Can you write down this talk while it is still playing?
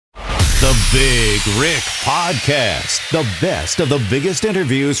The Big Rick Podcast. The best of the biggest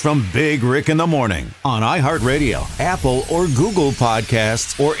interviews from Big Rick in the Morning on iHeartRadio, Apple or Google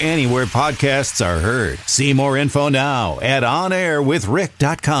Podcasts, or anywhere podcasts are heard. See more info now at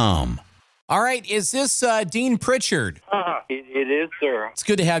onairwithrick.com. All right, is this Dean Pritchard? It is, sir. It's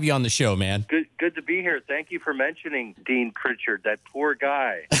good to have you on the show, man. Good to be here. Thank you for mentioning Dean Pritchard, that poor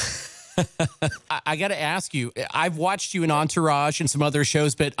guy. I got to ask you, I've watched you in Entourage and some other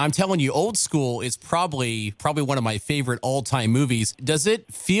shows, but I'm telling you, Old School is probably one of my favorite all-time movies. Does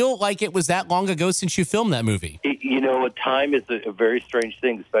it feel like it was that long ago since you filmed that movie? Time is a very strange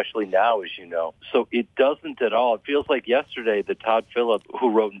thing, especially now, as you know. So it doesn't at all. It feels like yesterday that Todd Phillips, who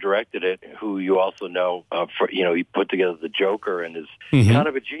wrote and directed it, who you also know, he put together the Joker and is kind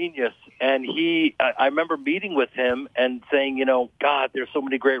of a genius. And I remember meeting with him and saying, God, there's so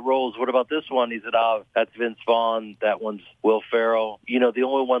many great roles. What about this one? He said, that's Vince Vaughn. That one's Will Ferrell. The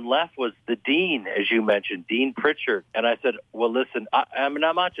only one left was the Dean, as you mentioned, Dean Pritchard. And I said, well, listen, I'm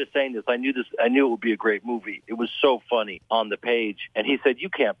not just saying this. I knew it would be a great movie. It was so funny on the page. And he said, you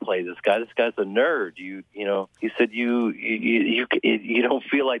can't play this guy. This guy's a nerd. He said, you don't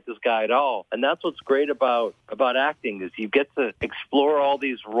feel like this guy at all. And that's what's great about acting is you get to explore all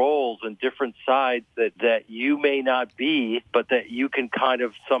these roles and different sides that you may not be, but that you can kind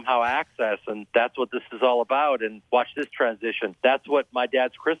of somehow access. And that's what this is all about. And watch this transition. That's what My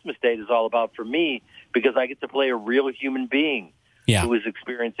Dad's Christmas Date is all about for me, because I get to play a real human being who is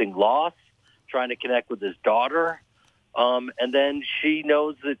experiencing loss, trying to connect with his daughter. And then she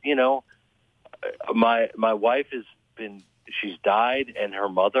knows that, my wife she's died, and her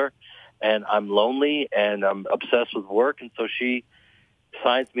mother, and I'm lonely and I'm obsessed with work. And so she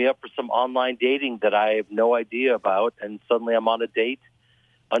signs me up for some online dating that I have no idea about. And suddenly I'm on a date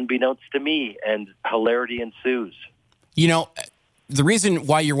unbeknownst to me, and hilarity ensues. The reason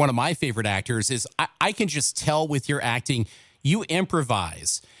why you're one of my favorite actors is I can just tell with your acting, you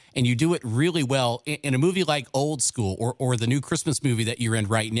improvise. And you do it really well in a movie like Old School or the new Christmas movie that you're in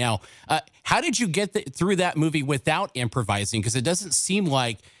right now. How did you get through that movie without improvising? Because it doesn't seem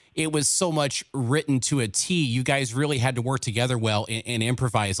like it was so much written to a T. You guys really had to work together well and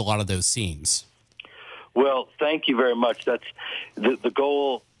improvise a lot of those scenes. Well, thank you very much. That's the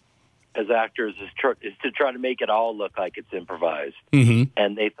goal as actors is to try to make it all look like it's improvised. Mm-hmm.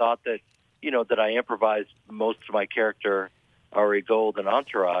 And they thought that, that I improvised most of my character Ari Gold and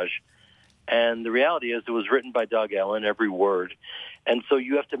Entourage. And the reality is it was written by Doug Ellen, every word. And so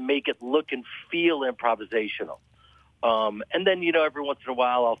you have to make it look and feel improvisational. And then, every once in a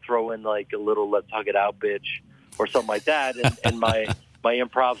while I'll throw in like a little let's hug it out, bitch, or something like that. And my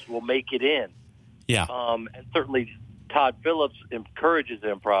improvs will make it in. Yeah. And certainly Todd Phillips encourages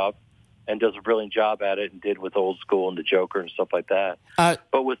improv and does a brilliant job at it, and did with Old School and the Joker and stuff like that.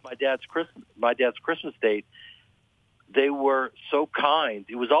 But with My Dad's Christmas Date, they were so kind.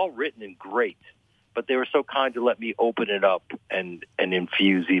 It was all written and great, but they were so kind to let me open it up and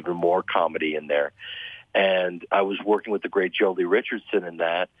infuse even more comedy in there. And I was working with the great Jolie Richardson in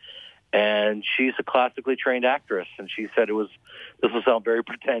that, and she's a classically trained actress. And she said this will sound very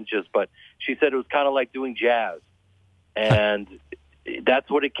pretentious, but she said it was kind of like doing jazz. And that's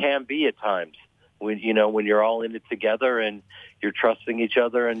what it can be at times when you're all in it together and you're trusting each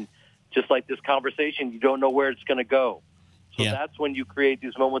other. And just like this conversation, you don't know where it's going to go. So that's when you create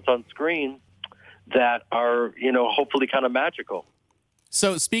these moments on screen that are, hopefully kind of magical.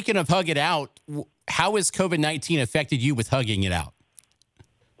 So speaking of hug it out, how has COVID-19 affected you with hugging it out?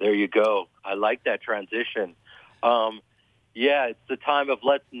 There you go. I like that transition. It's the time of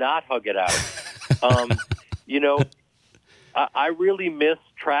let's not hug it out. I really miss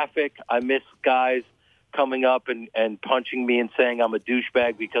traffic. I miss guys coming up and punching me and saying I'm a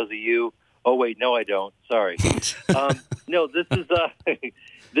douchebag because of you. Oh, wait, no, I don't. Sorry. No, this is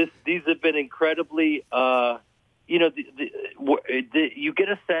these have been incredibly, you get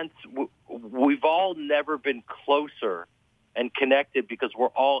a sense we've all never been closer and connected because we're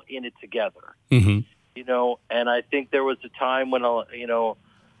all in it together. Mm-hmm. And I think there was a time when,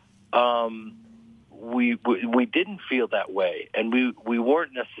 we didn't feel that way, and we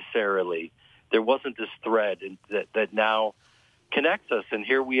weren't necessarily. There wasn't this thread that now connects us, and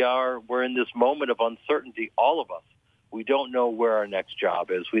here we are. We're in this moment of uncertainty, all of us. We don't know where our next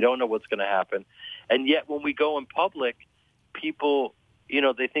job is. We don't know what's going to happen. And yet when we go in public, people,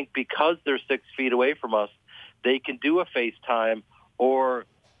 they think because they're 6 feet away from us, they can do a FaceTime or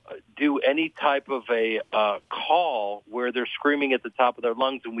do any type of a call where they're screaming at the top of their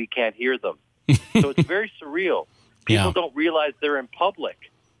lungs and we can't hear them. So it's very surreal. People don't realize they're in public.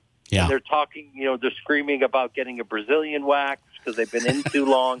 Yeah. And they're talking, they're screaming about getting a Brazilian wax because they've been in too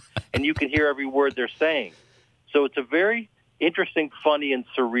long, and you can hear every word they're saying. So it's a very interesting, funny, and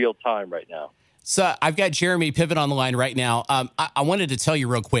surreal time right now. So I've got Jeremy Piven on the line right now. I wanted to tell you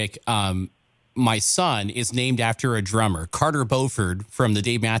real quick. My son is named after a drummer, Carter Beauford from the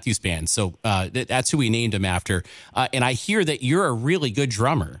Dave Matthews Band. So that's who we named him after. And I hear that you're a really good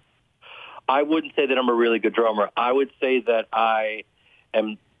drummer. I wouldn't say that I'm a really good drummer. I would say that I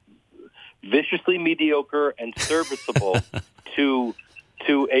am viciously mediocre and serviceable to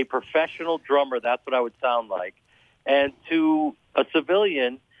a professional drummer. That's what I would sound like. And to a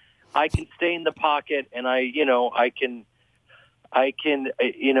civilian, I can stay in the pocket, and I can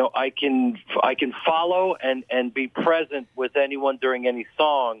follow and be present with anyone during any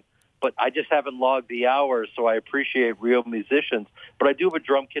song. But I just haven't logged the hours, so I appreciate real musicians. But I do have a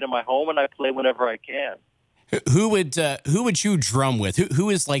drum kit in my home, and I play whenever I can. Who would you drum with? Who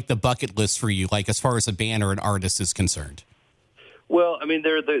is like the bucket list for you, like as far as a band or an artist is concerned? Well, I mean,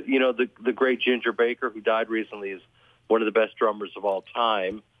 they're the great Ginger Baker, who died recently, is one of the best drummers of all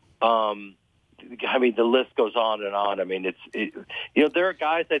time. I mean, the list goes on and on. I mean, there are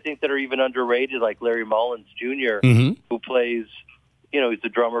guys I think that are even underrated, like Larry Mullins Jr., who plays. He's the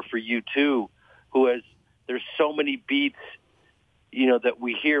drummer for U2, there's so many beats, that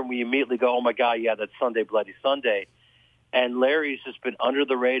we hear and we immediately go, oh my God, yeah, that's Sunday Bloody Sunday. And Larry's just been under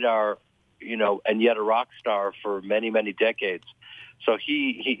the radar, and yet a rock star for many, many decades. So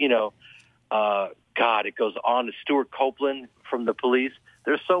God, it goes on to Stuart Copeland from the Police.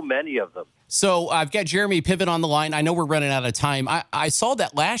 There's so many of them. So I've got Jeremy Piven on the line. I know we're running out of time. I saw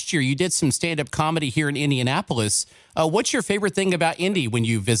that last year you did some stand-up comedy here in Indianapolis. What's your favorite thing about Indy when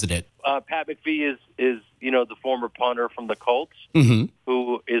you visited? Pat McAfee is the former punter from the Colts,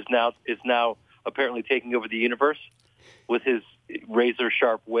 who is now apparently taking over the universe with his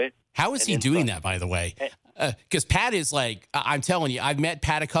razor-sharp wit. How is he doing that, by the way? Because Pat is like, I'm telling you, I've met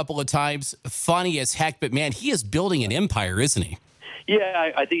Pat a couple of times, funny as heck, but man, he is building an empire, isn't he?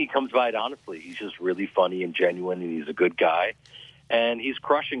 Yeah, I think he comes by it honestly. He's just really funny and genuine, and he's a good guy, and he's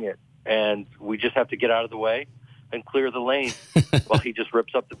crushing it. And we just have to get out of the way and clear the lane while he just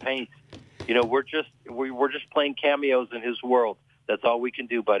rips up the paint. We're just playing cameos in his world. That's all we can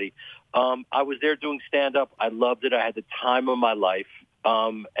do, buddy. I was there doing stand-up. I loved it. I had the time of my life,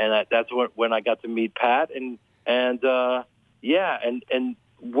 and that's when I got to meet Pat. And we're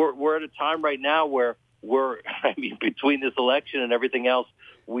at a time right now where between this election and everything else,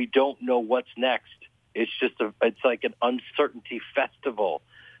 we don't know what's next. It's like an uncertainty festival.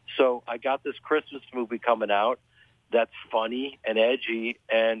 So I got this Christmas movie coming out that's funny and edgy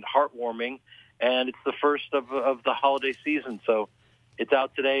and heartwarming, and it's the first of the holiday season. So it's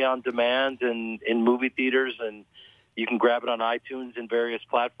out today on demand and in movie theaters, and you can grab it on iTunes and various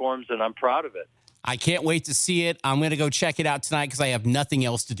platforms, and I'm proud of it. I can't wait to see it. I'm going to go check it out tonight because I have nothing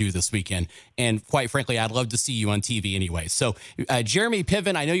else to do this weekend. And quite frankly, I'd love to see you on TV anyway. So, Jeremy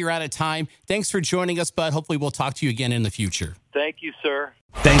Piven, I know you're out of time. Thanks for joining us, bud. Hopefully we'll talk to you again in the future. Thank you, sir.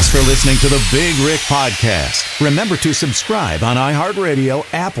 Thanks for listening to the Big Rick Podcast. Remember to subscribe on iHeartRadio,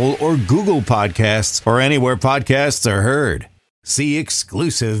 Apple, or Google Podcasts, or anywhere podcasts are heard. See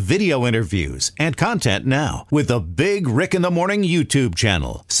exclusive video interviews and content now with the Big Rick in the Morning YouTube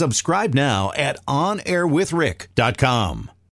channel. Subscribe now at onairwithrick.com.